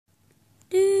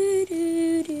Do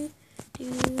do do do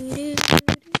do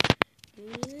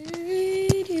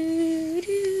do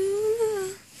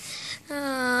do.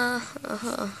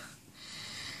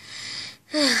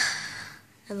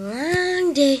 A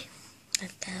long day.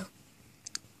 Gotta go.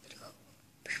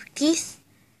 Brush my teeth.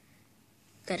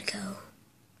 Gotta go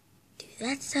do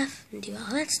that stuff and do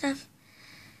all that stuff.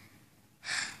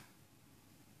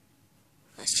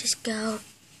 Let's just go.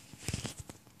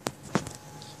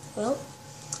 Well,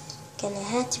 gonna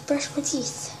have to brush my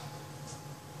teeth.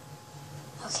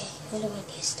 Okay, what do I need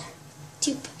to start?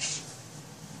 Toothbrush.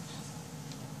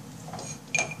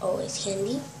 Always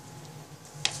handy.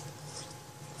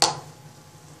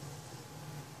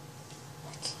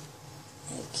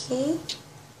 Okay.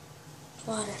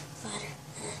 Water.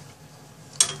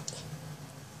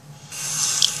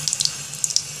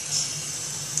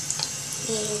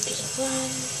 Little bit of water.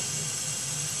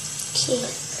 Okay.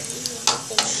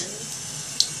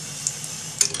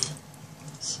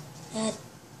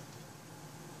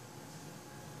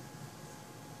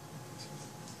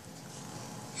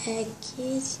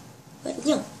 Eggs. But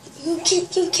no, you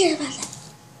care about that.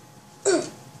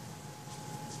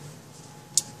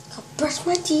 I'll brush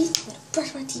my teeth. I'm gonna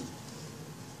brush my teeth.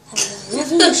 Have a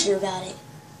revolution about it.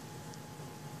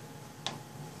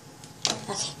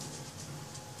 Okay.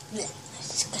 That's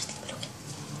disgusting, but okay.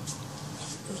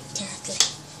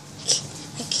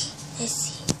 Okay, let's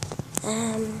see.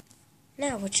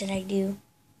 Now what should I do?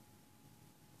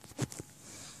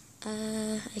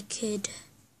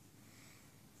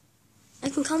 I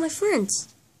can call my friends.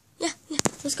 Yeah,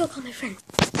 let's go call my friend.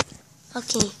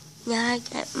 Okay, now I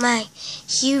got my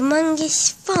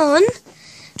humongous phone.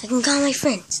 I can call my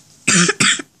friends.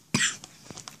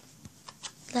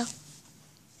 Hello?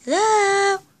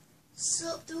 Hello? What's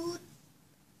up, dude?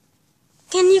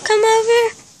 Can you come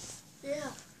over?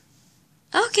 Yeah.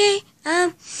 Okay,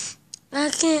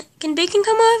 can Bacon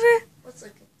come over? 1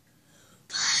 second.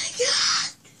 My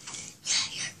God!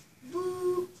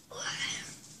 Boo!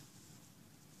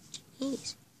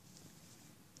 Jeez.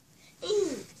 Do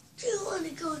you want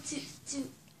to go with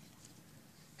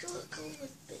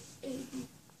the Aiden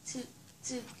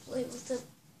to play with them?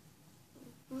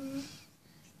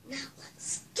 Now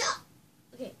let's go.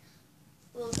 Okay,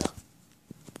 we'll go.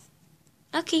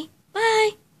 Okay,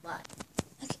 bye. Bye.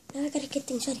 Okay, now I gotta get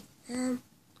things ready.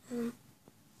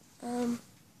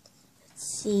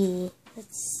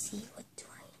 Let's see, what do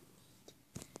I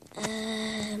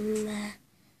need?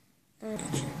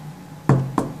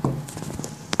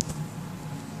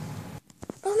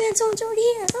 Oh man, someone's already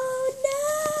here. Oh no!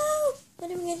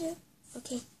 What am I gonna do?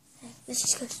 Okay,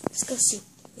 let's go see.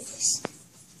 Look at this.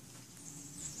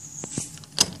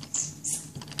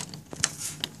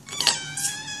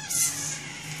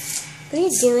 What are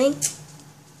you doing?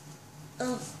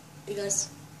 Oh, you guys.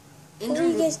 What are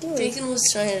you guys doing? Bacon was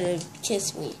trying to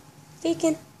kiss me.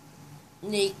 Bacon.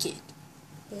 Naked.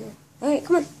 Yeah. Alright,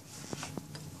 come on.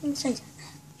 Come inside.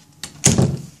 I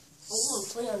want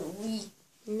to play on the Wii.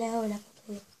 No, we're not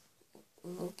gonna play.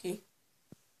 Okay.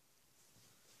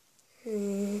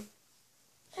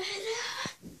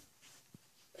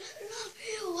 Better not be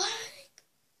awake.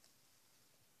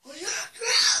 Or you're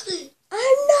drowning.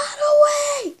 I'm not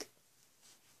awake!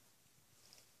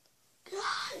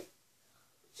 God.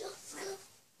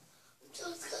 I'm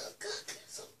just gonna go get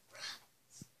some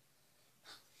rats.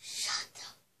 Shut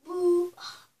up, boo.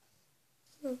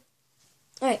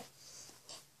 Alright.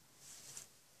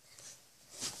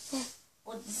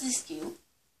 What does this do?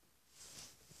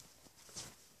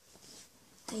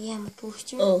 Yeah, I'm a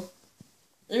poster. Oh,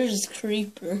 there's a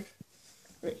creeper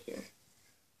right here.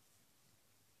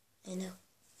 I know.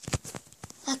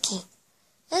 Okay.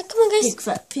 Come on, guys. Big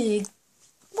fat pig.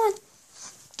 Come on.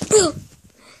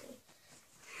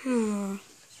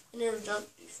 I never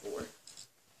jumped before.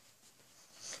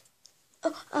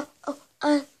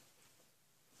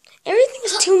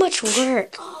 Everything's too much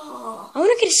work. Oh. I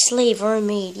want to get a slave or a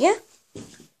maid, yeah?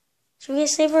 Should we get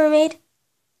a slave or a maid?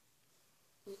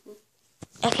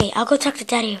 Okay, I'll go talk to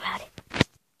Daddy about it.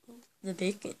 The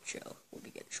Bacon Show will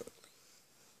begin shortly.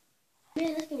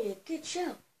 Man, that's going to be a good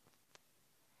show.